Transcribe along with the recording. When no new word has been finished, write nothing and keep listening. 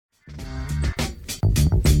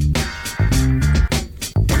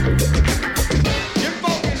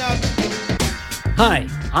Hi,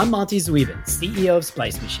 I'm Monty Zweeben, CEO of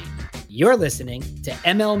Splice Machine. You're listening to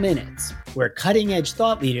ML Minutes, where cutting-edge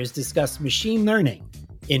thought leaders discuss machine learning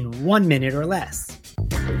in 1 minute or less.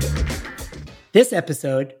 This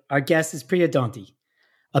episode, our guest is Priya Donti,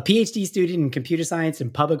 a PhD student in computer science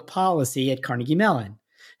and public policy at Carnegie Mellon,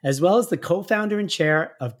 as well as the co-founder and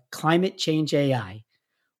chair of Climate Change AI.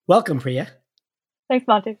 Welcome, Priya. Thanks,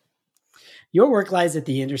 Monty. Your work lies at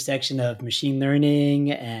the intersection of machine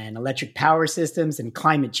learning and electric power systems and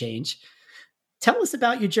climate change. Tell us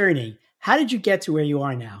about your journey. How did you get to where you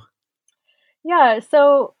are now? Yeah,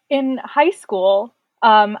 so in high school,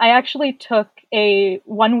 I actually took a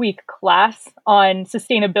 1-week class on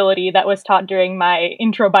sustainability that was taught during my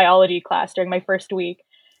intro biology class during my first week.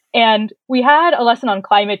 And we had a lesson on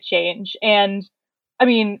climate change. And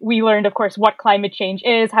we learned, of course, what climate change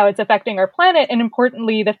is, how it's affecting our planet, and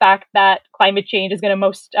importantly, the fact that climate change is going to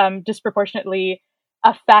most disproportionately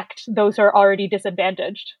affect those who are already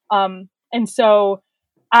disadvantaged. And so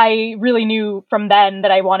I really knew from then that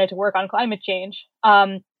I wanted to work on climate change.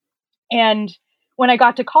 And when I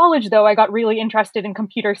got to college, though, I got really interested in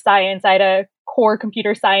computer science. I had a core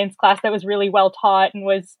computer science class that was really well taught and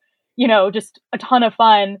was, just a ton of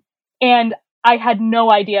fun. And I had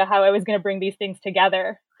no idea how I was going to bring these things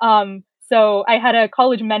together. So I had a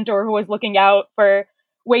college mentor who was looking out for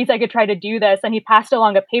ways I could try to do this. And he passed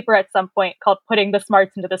along a paper at some point called Putting the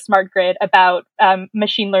Smarts into the Smart Grid about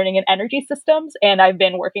machine learning and energy systems. And I've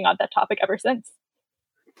been working on that topic ever since.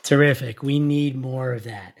 Terrific. We need more of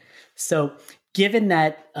that. So given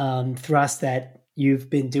that thrust that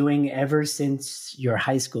you've been doing ever since your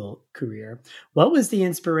high school career, what was the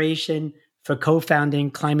inspiration for co-founding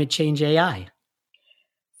Climate Change AI?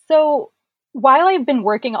 So while I've been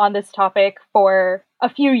working on this topic for a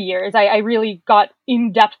few years, I really got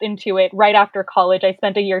in depth into it right after college. I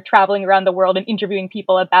spent a year traveling around the world and interviewing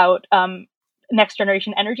people about next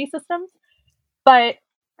generation energy systems. But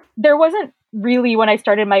there wasn't really, when I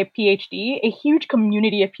started my PhD, a huge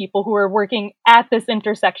community of people who were working at this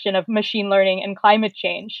intersection of machine learning and climate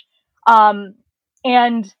change.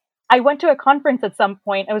 And I went to a conference at some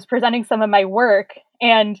point. I was presenting some of my work,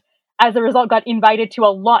 and as a result, got invited to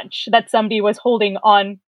a lunch that somebody was holding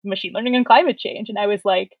on machine learning and climate change. And I was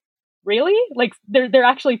like, really? Like, there are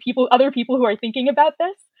actually other people who are thinking about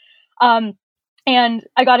this? And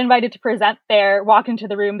I got invited to present there, walk into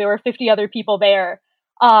the room. There were 50 other people there.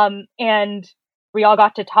 And we all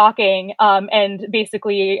got to talking. And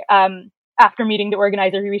basically, after meeting the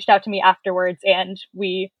organizer, he reached out to me afterwards, and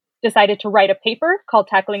we decided to write a paper called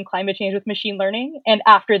Tackling Climate Change with Machine Learning. And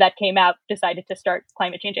after that came out, decided to start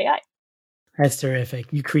Climate Change AI. That's terrific.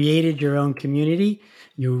 You created your own community.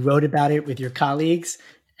 You wrote about it with your colleagues,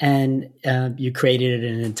 and you created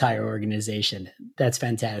an entire organization. That's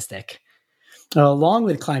fantastic. Along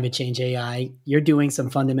with Climate Change AI, you're doing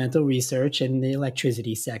some fundamental research in the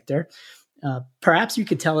electricity sector. Perhaps you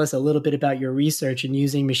could tell us a little bit about your research in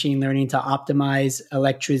using machine learning to optimize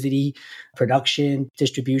electricity production,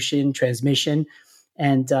 distribution, transmission,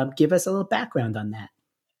 and give us a little background on that.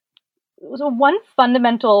 So one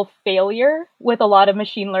fundamental failure with a lot of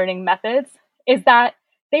machine learning methods is that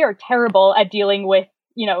they are terrible at dealing with,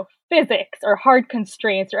 physics or hard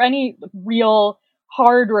constraints or any real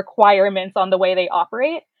hard requirements on the way they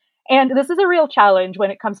operate. And this is a real challenge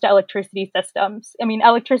when it comes to electricity systems.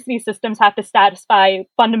 Electricity systems have to satisfy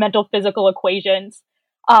fundamental physical equations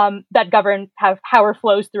that govern how power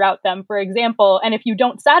flows throughout them, for example. And if you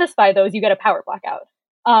don't satisfy those, you get a power blackout.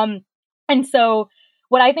 And so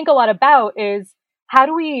what I think a lot about is, how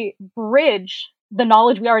do we bridge the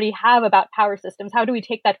knowledge we already have about power systems? How do we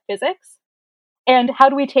take that physics? And how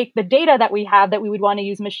do we take the data that we have that we would want to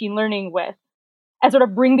use machine learning with, and sort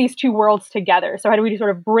of bring these two worlds together? So how do we sort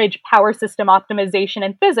of bridge power system optimization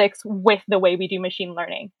and physics with the way we do machine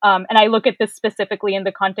learning? And I look at this specifically in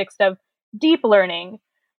the context of deep learning.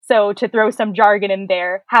 So to throw some jargon in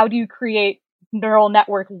there, how do you create neural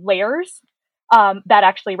network layers that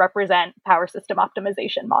actually represent power system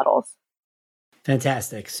optimization models?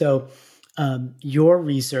 Fantastic. So your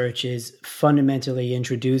research is fundamentally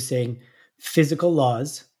introducing physical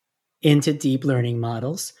laws into deep learning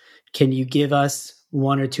models. Can you give us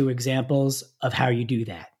one or two examples of how you do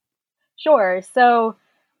that? Sure. So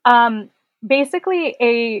basically,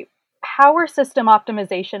 a power system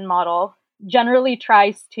optimization model generally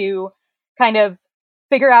tries to kind of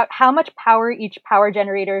figure out how much power each power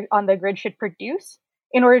generator on the grid should produce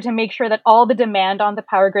in order to make sure that all the demand on the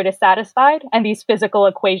power grid is satisfied and these physical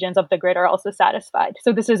equations of the grid are also satisfied.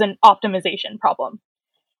 So this is an optimization problem.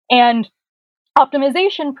 And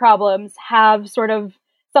optimization problems have sort of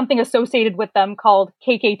something associated with them called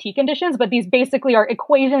KKT conditions, but these basically are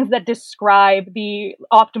equations that describe the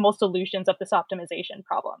optimal solutions of this optimization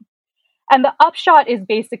problem. And the upshot is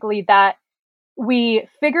basically that we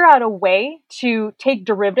figure out a way to take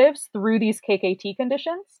derivatives through these KKT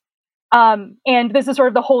conditions. And this is sort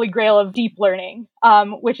of the holy grail of deep learning,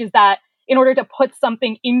 which is that in order to put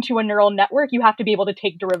something into a neural network, you have to be able to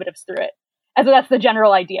take derivatives through it. And so that's the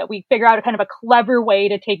general idea. We figure out a kind of a clever way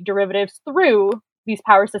to take derivatives through these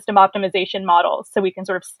power system optimization models so we can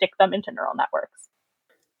sort of stick them into neural networks.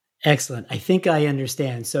 Excellent. I think I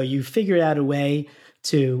understand. So you figured out a way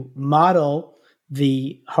to model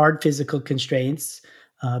the hard physical constraints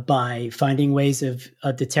by finding ways of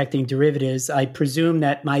detecting derivatives. I presume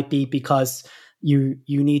that might be because you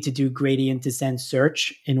need to do gradient descent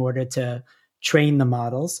search in order to train the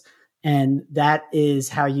models. And that is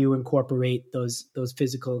how you incorporate those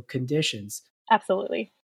physical conditions.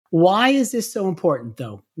 Absolutely. Why is this so important,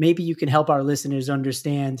 though? Maybe you can help our listeners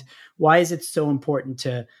understand why is it so important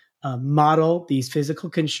to model these physical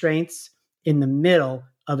constraints in the middle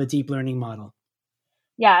of a deep learning model?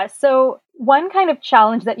 Yeah, so one kind of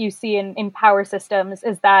challenge that you see in power systems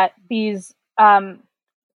is that these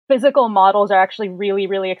physical models are actually really,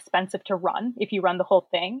 really expensive to run if you run the whole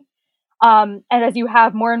thing. And as you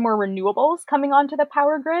have more and more renewables coming onto the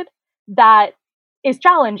power grid, that is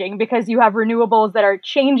challenging because you have renewables that are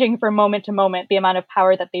changing from moment to moment the amount of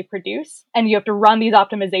power that they produce. And you have to run these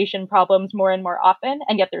optimization problems more and more often,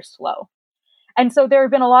 and yet they're slow. And so there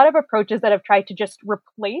have been a lot of approaches that have tried to just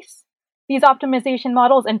replace these optimization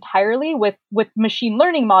models entirely with machine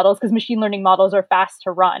learning models, because machine learning models are fast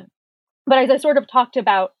to run. But as I sort of talked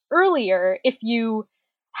about earlier, if you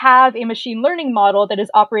have a machine learning model that is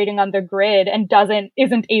operating on the grid and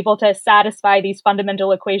isn't able to satisfy these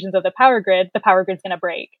fundamental equations of the power grid's going to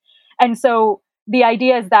break. And so the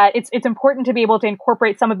idea is that it's important to be able to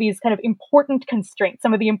incorporate some of these kind of important constraints,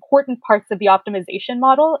 some of the important parts of the optimization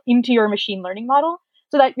model into your machine learning model,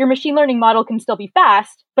 so that your machine learning model can still be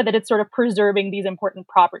fast, but that it's sort of preserving these important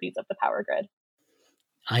properties of the power grid.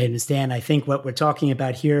 I understand. I think what we're talking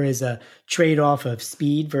about here is a trade-off of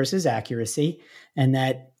speed versus accuracy, and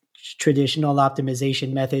that traditional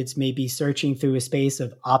optimization methods may be searching through a space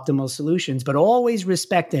of optimal solutions, but always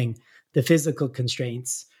respecting the physical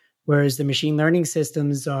constraints, whereas the machine learning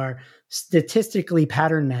systems are statistically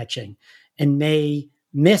pattern matching and may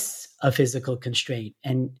miss a physical constraint.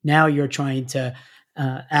 And now you're trying to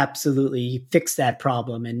absolutely fix that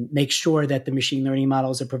problem and make sure that the machine learning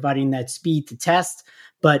models are providing that speed to test,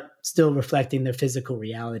 but still reflecting their physical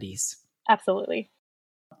realities. Absolutely.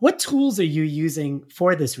 What tools are you using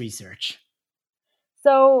for this research?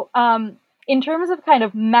 So in terms of kind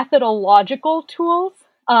of methodological tools,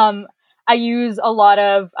 I use a lot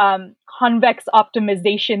of convex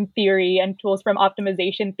optimization theory and tools from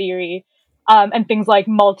optimization theory and things like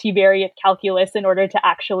multivariate calculus in order to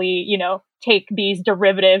actually, take these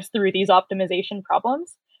derivatives through these optimization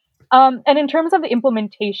problems. And in terms of the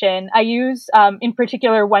implementation, I use, in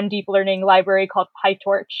particular, one deep learning library called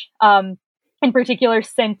PyTorch. In particular,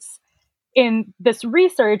 since in this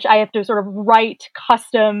research, I have to sort of write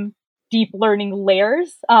custom deep learning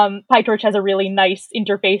layers. PyTorch has a really nice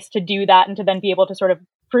interface to do that and to then be able to sort of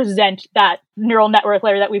present that neural network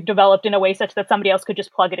layer that we've developed in a way such that somebody else could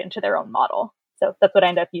just plug it into their own model. So that's what I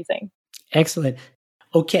end up using. Excellent.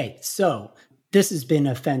 Okay, so this has been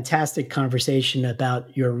a fantastic conversation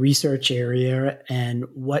about your research area and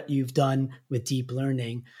what you've done with deep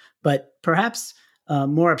learning. But perhaps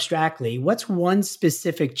more abstractly, what's one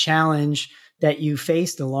specific challenge that you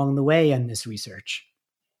faced along the way in this research?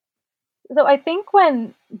 So I think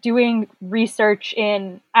when doing research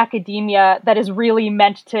in academia that is really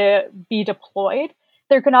meant to be deployed,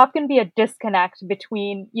 there can often be a disconnect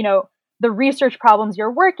between, the research problems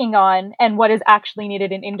you're working on and what is actually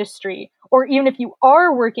needed in industry. Or even if you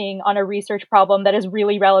are working on a research problem that is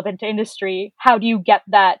really relevant to industry, how do you get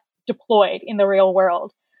that deployed in the real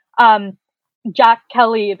world? Jack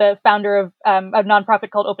Kelly, the founder of a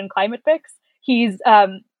nonprofit called Open Climate Fix, he's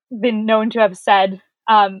been known to have said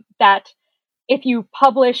that if you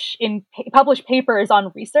publish papers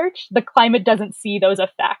on research, the climate doesn't see those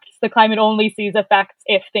effects. The climate only sees effects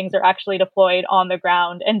if things are actually deployed on the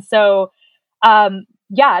ground. And so,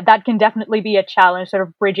 that can definitely be a challenge, sort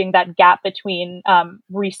of bridging that gap between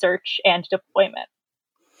research and deployment.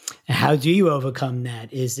 How do you overcome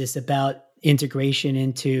that? Is this about integration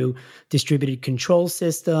into distributed control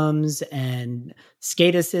systems and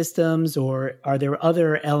SCADA systems, or are there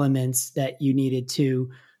other elements that you needed to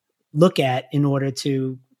look at in order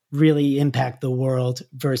to really impact the world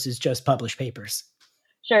versus just publish papers?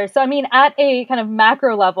 Sure. So, at a kind of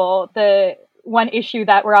macro level, the one issue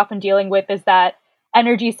that we're often dealing with is that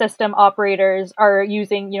energy system operators are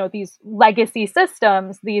using, these legacy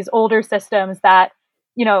systems, these older systems that,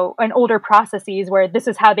 and older processes where this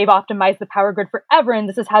is how they've optimized the power grid forever. And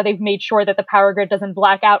this is how they've made sure that the power grid doesn't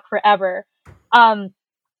black out forever. And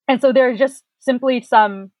so there are just simply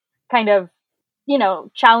some kind of,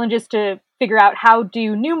 challenges to figure out how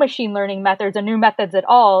do new machine learning methods and new methods at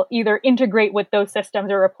all either integrate with those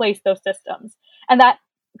systems or replace those systems. And that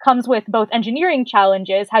comes with both engineering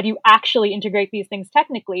challenges. How do you actually integrate these things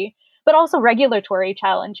technically, but also regulatory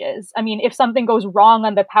challenges? I mean, if something goes wrong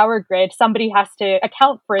on the power grid, somebody has to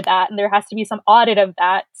account for that, and there has to be some audit of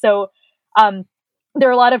that. So there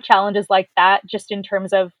are a lot of challenges like that, just in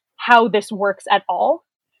terms of how this works at all.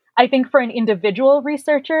 I think for an individual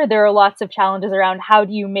researcher, there are lots of challenges around how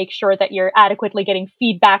do you make sure that you're adequately getting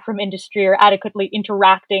feedback from industry or adequately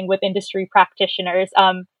interacting with industry practitioners.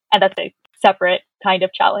 And that's a separate kind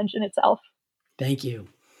of challenge in itself. Thank you.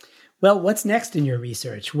 Well, what's next in your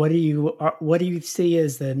research? What do you see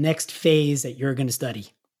as the next phase that you're going to study?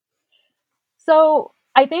 So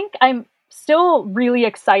I think I'm still really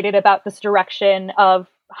excited about this direction of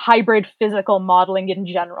hybrid physical modeling in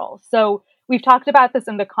general. So we've talked about this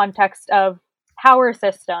in the context of power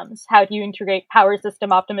systems. How do you integrate power system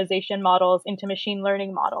optimization models into machine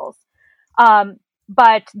learning models?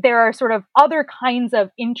 But there are sort of other kinds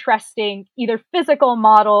of interesting either physical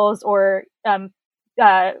models or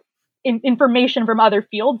information from other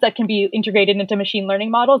fields that can be integrated into machine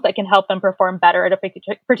learning models that can help them perform better at a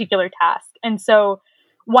particular task. And so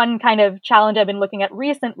one kind of challenge I've been looking at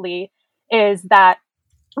recently is that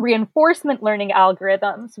reinforcement learning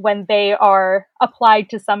algorithms, when they are applied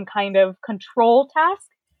to some kind of control task,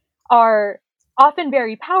 are often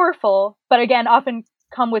very powerful, but again, often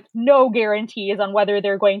come with no guarantees on whether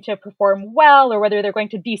they're going to perform well or whether they're going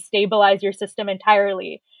to destabilize your system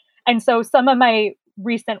entirely. And so some of my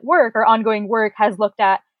recent work or ongoing work has looked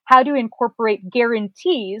at how to incorporate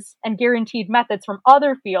guarantees and guaranteed methods from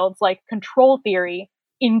other fields like control theory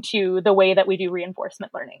into the way that we do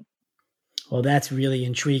reinforcement learning. Well, that's really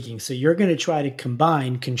intriguing. So you're going to try to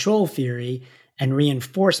combine control theory and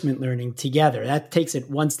reinforcement learning together. That takes it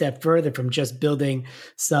one step further from just building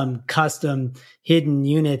some custom hidden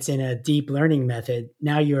units in a deep learning method.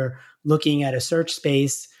 Now you're looking at a search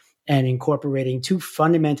space and incorporating two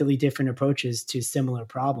fundamentally different approaches to similar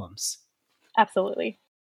problems. Absolutely.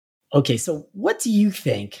 Okay, so what do you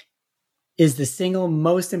think is the single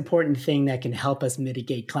most important thing that can help us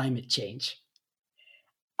mitigate climate change?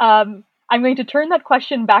 I'm going to turn that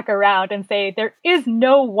question back around and say there is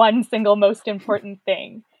no one single most important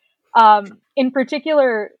thing. In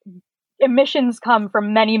particular, emissions come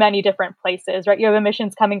from many, many different places, right? You have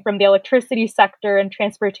emissions coming from the electricity sector and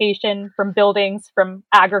transportation, from buildings, from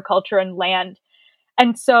agriculture and land.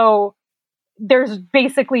 And so there's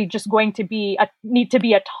basically just going to need to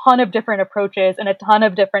be a ton of different approaches and a ton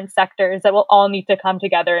of different sectors that will all need to come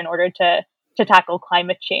together in order to tackle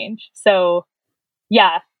climate change. So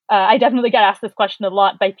yeah, I definitely get asked this question a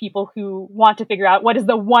lot by people who want to figure out what is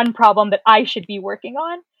the one problem that I should be working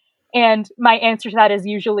on. And my answer to that is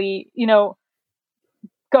usually,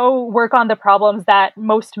 go work on the problems that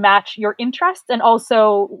most match your interests and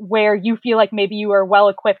also where you feel like maybe you are well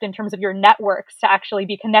equipped in terms of your networks to actually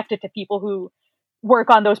be connected to people who work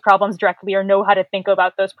on those problems directly or know how to think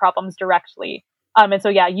about those problems directly. And so,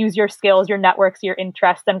 yeah, use your skills, your networks, your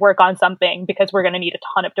interests, and work on something because we're going to need a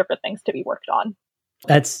ton of different things to be worked on.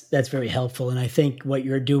 That's very helpful. And I think what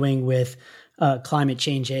you're doing with Climate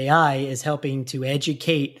Change AI is helping to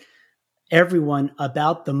educate everyone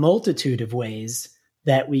about the multitude of ways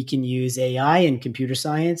that we can use AI and computer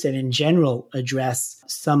science and in general address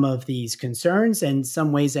some of these concerns and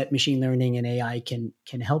some ways that machine learning and AI can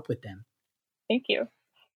help with them. Thank you.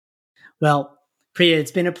 Well, Priya, it's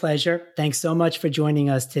been a pleasure. Thanks so much for joining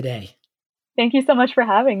us today. Thank you so much for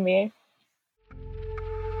having me.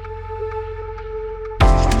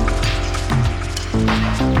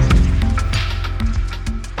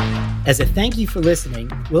 As a thank you for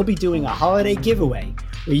listening, we'll be doing a holiday giveaway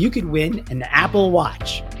where you could win an Apple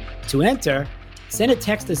Watch. To enter, send a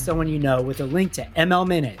text to someone you know with a link to ML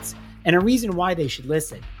Minutes and a reason why they should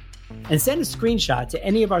listen. And send a screenshot to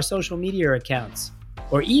any of our social media accounts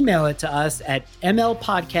or email it to us at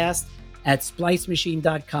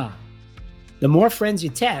mlpodcast@splicemachine.com. The more friends you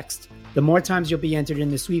text, the more times you'll be entered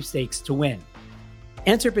in the sweepstakes to win.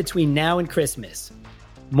 Enter between now and Christmas.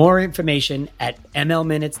 More information at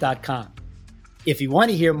mlminutes.com. If you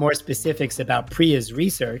want to hear more specifics about Priya's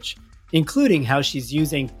research, including how she's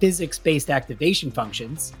using physics-based activation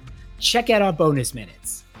functions, check out our bonus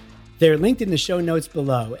minutes. They're linked in the show notes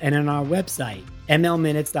below and on our website,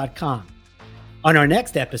 mlminutes.com. On our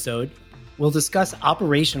next episode, we'll discuss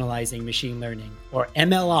operationalizing machine learning, or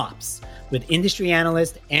ML Ops, with industry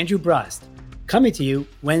analyst Andrew Brust, coming to you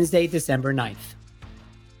Wednesday, December 9th.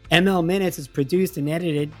 ML Minutes is produced and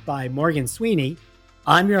edited by Morgan Sweeney.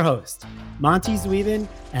 I'm your host, Monty Zweven,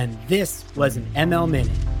 and this was an ML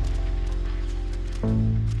Minute.